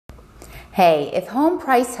Hey, if home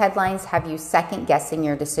price headlines have you second guessing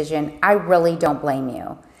your decision, I really don't blame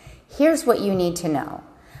you. Here's what you need to know.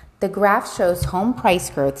 The graph shows home price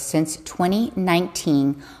growth since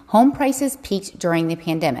 2019. Home prices peaked during the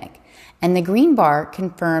pandemic, and the green bar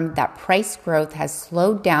confirmed that price growth has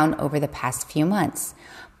slowed down over the past few months.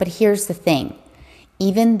 But here's the thing.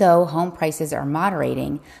 Even though home prices are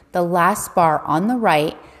moderating, the last bar on the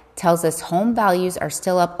right tells us home values are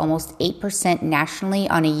still up almost 8% nationally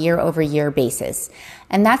on a year-over-year basis.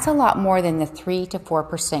 And that's a lot more than the 3 to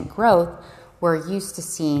 4% growth we're used to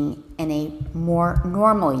seeing in a more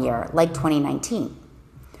normal year like 2019.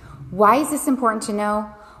 Why is this important to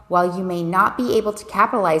know? While you may not be able to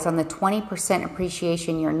capitalize on the 20%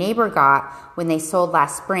 appreciation your neighbor got when they sold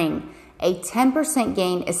last spring, a 10%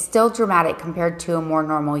 gain is still dramatic compared to a more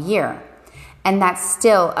normal year. And that's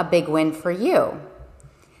still a big win for you.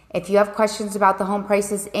 If you have questions about the home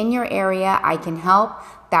prices in your area, I can help.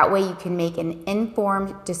 That way you can make an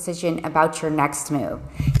informed decision about your next move.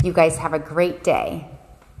 You guys have a great day.